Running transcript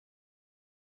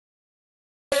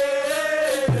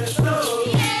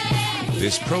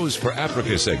This Pros for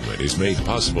Africa segment is made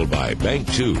possible by Bank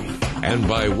 2 and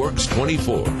by Works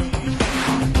 24.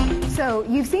 So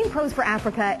you've seen Pros for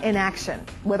Africa in action,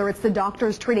 whether it's the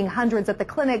doctors treating hundreds at the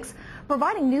clinics,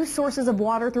 providing new sources of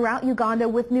water throughout Uganda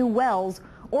with new wells,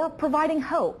 or providing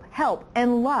hope, help,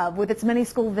 and love with its many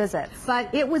school visits.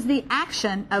 But it was the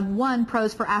action of one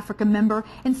Pros for Africa member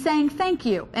in saying thank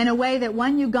you in a way that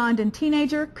one Ugandan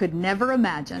teenager could never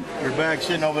imagine. Your bag's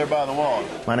sitting over there by the wall.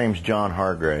 My name's John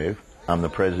Hargrave. I'm the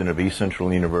president of East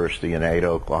Central University in Ada,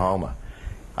 Oklahoma.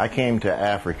 I came to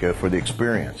Africa for the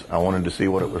experience. I wanted to see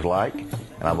what it was like,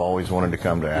 and I've always wanted to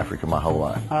come to Africa my whole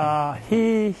life.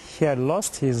 He had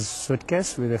lost his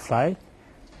suitcase with a flight.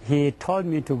 He told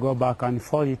me to go back and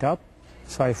fold it up,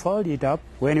 so I folded it up.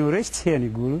 When we reached here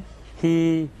in Igulu,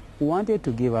 he wanted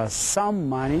to give us some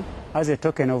money as a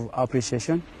token of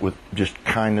appreciation. With just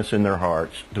kindness in their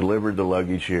hearts, delivered the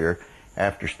luggage here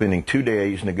after spending 2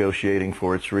 days negotiating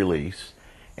for its release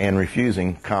and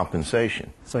refusing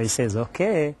compensation. So he says,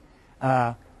 okay,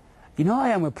 you know I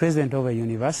am a president of a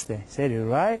university. I said,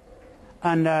 right?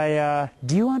 And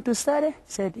do you want to study? He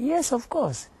said, yes, of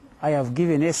course. I have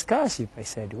given a scholarship. I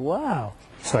said, wow.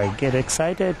 So I get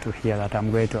excited to hear that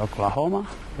I'm going to Oklahoma.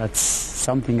 That's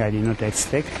something I did not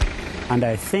expect. And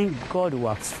I think God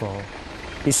works for.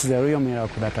 This is a real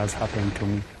miracle that has happened to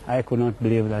me. I could not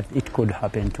believe that it could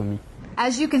happen to me.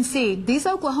 As you can see, these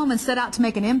Oklahomans set out to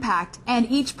make an impact, and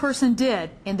each person did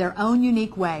in their own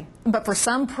unique way. But for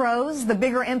some pros, the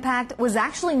bigger impact was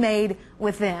actually made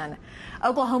within.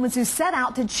 Oklahomans who set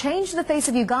out to change the face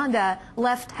of Uganda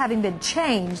left having been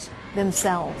changed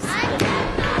themselves.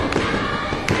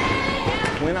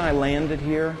 When I landed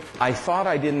here, I thought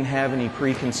I didn't have any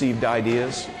preconceived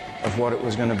ideas of what it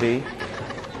was going to be.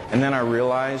 And then I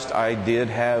realized I did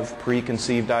have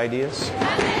preconceived ideas.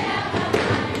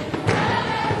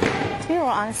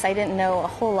 Honest, I didn't know a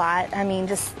whole lot. I mean,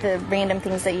 just the random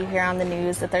things that you hear on the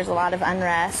news, that there's a lot of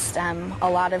unrest, a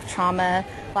lot of trauma,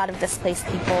 a lot of displaced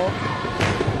people.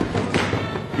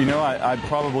 You know, I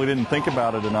probably didn't think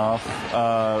about it enough.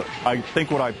 I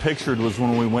think what I pictured was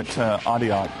when we went to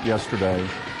Antioch yesterday,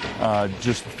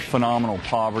 just phenomenal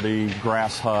poverty,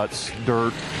 grass huts,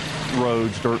 dirt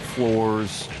roads, dirt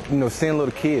floors. You know, seeing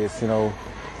little kids, you know,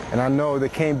 and I know they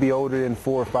can't be older than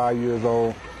 4 or 5 years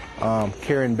old.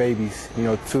 Carrying babies, you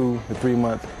know, 2 to 3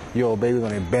 month-old babies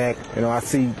on their back. You know, I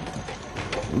see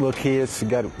little kids who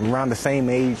got around the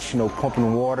same age, you know,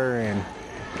 pumping water and,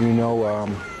 you know,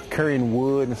 carrying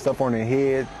wood and stuff on their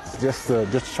head just to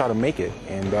try to make it.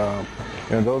 And,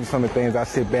 you know, those are some of the things I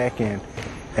sit back and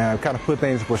kind of put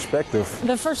things in perspective.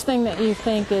 The first thing that you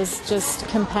think is just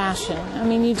compassion. I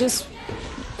mean, you just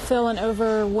feel an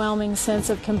overwhelming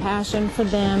sense of compassion for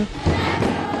them.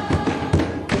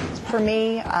 For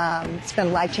me, it's been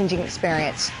a life-changing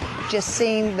experience. Just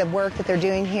seeing the work that they're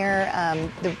doing here,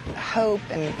 the hope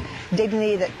and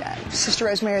dignity that Sister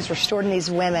Rosemary has restored in these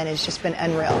women has just been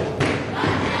unreal.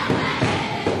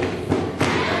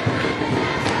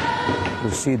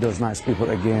 To see those nice people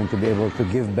again, to be able to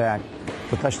give back,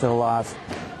 to touch their lives,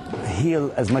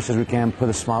 heal as much as we can, put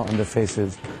a smile on their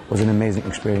faces, was an amazing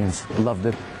experience. Loved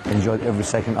it, enjoyed every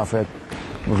second of it,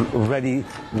 ready,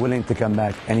 willing to come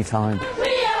back anytime.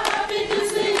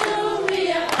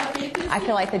 I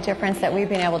feel like the difference that we've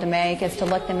been able to make is to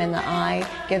look them in the eye,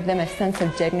 give them a sense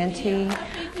of dignity.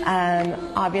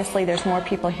 Obviously, there's more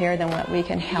people here than what we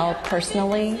can help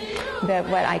personally, but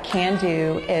what I can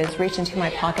do is reach into my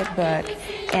pocketbook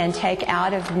and take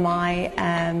out of my,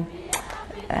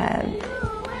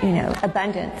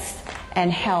 abundance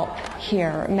and help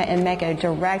here and make a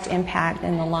direct impact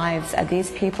in the lives of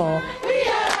these people.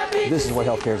 This is what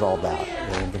healthcare is all about,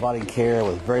 providing care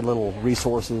with very little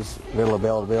resources, very little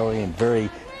availability, and very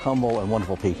humble and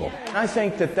wonderful people. I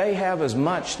think that they have as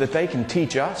much that they can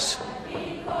teach us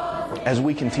as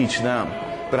we can teach them.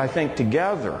 But I think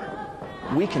together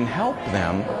we can help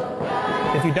them.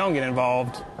 If you don't get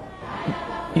involved,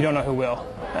 you don't know who will.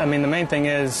 I mean, the main thing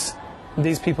is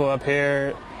these people up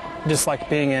here, just like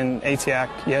being in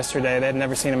ATIAC yesterday, they had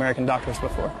never seen American doctors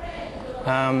before.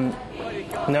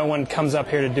 No one comes up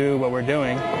here to do what we're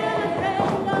doing.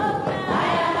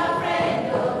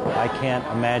 I can't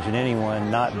imagine anyone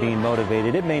not being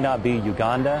motivated. It may not be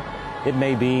Uganda, it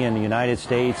may be in the United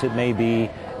States, it may be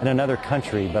in another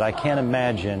country, but I can't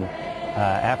imagine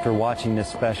after watching this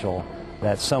special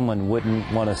that someone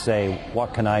wouldn't want to say,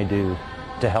 what can I do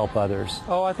to help others?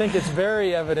 Oh, I think it's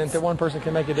very evident that one person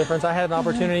can make a difference. I had an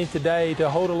opportunity today to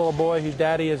hold a little boy whose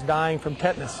daddy is dying from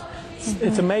tetanus.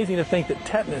 It's amazing to think that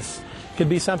tetanus could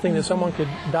be something that someone could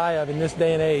die of in this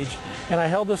day and age. And I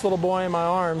held this little boy in my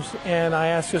arms, and I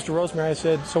asked Sister Rosemary, I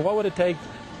said, so what would it take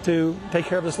to take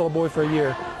care of this little boy for a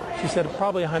year? She said,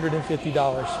 probably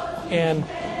 $150. And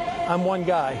I'm one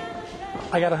guy.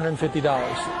 I got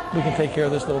 $150. We can take care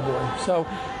of this little boy. So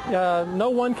no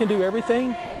one can do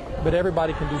everything, but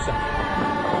everybody can do something.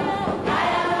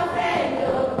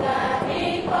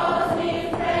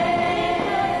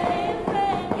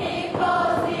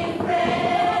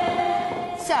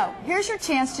 So, here's your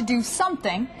chance to do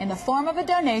something in the form of a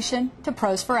donation to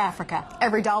Pros for Africa.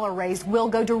 Every dollar raised will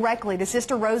go directly to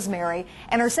Sister Rosemary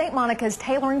and her St. Monica's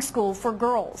Tailoring School for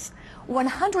Girls.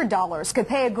 $100 could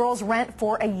pay a girl's rent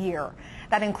for a year.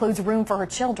 That includes room for her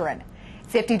children.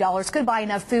 $50 could buy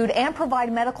enough food and provide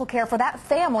medical care for that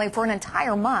family for an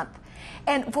entire month.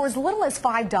 And for as little as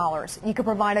 $5, you could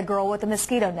provide a girl with a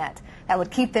mosquito net that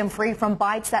would keep them free from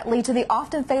bites that lead to the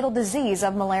often fatal disease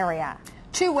of malaria.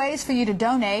 2 ways for you to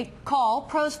donate. Call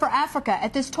Pros for Africa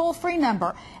at this toll-free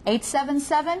number,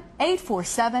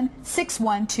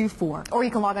 877-847-6124. Or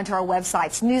you can log onto our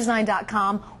websites,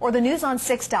 news9.com or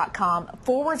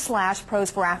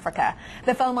thenewson6.com/Pros for Africa.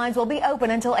 The phone lines will be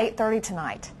open until 8:30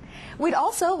 tonight. We'd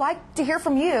also like to hear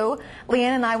from you.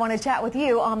 Leanne and I want to chat with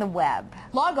you on the web.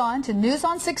 Log on to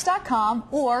newson6.com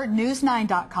or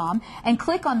news9.com and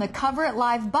click on the Cover It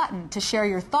Live button to share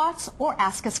your thoughts or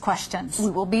ask us questions.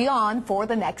 We will be on for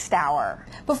the next hour.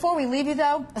 Before we leave you,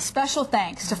 though, a special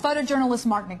thanks to photojournalist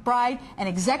Mark McBride and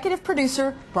executive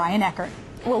producer Brian Eckert.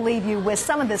 We'll leave you with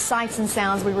some of the sights and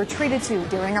sounds we were treated to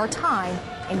during our time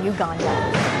in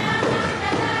Uganda.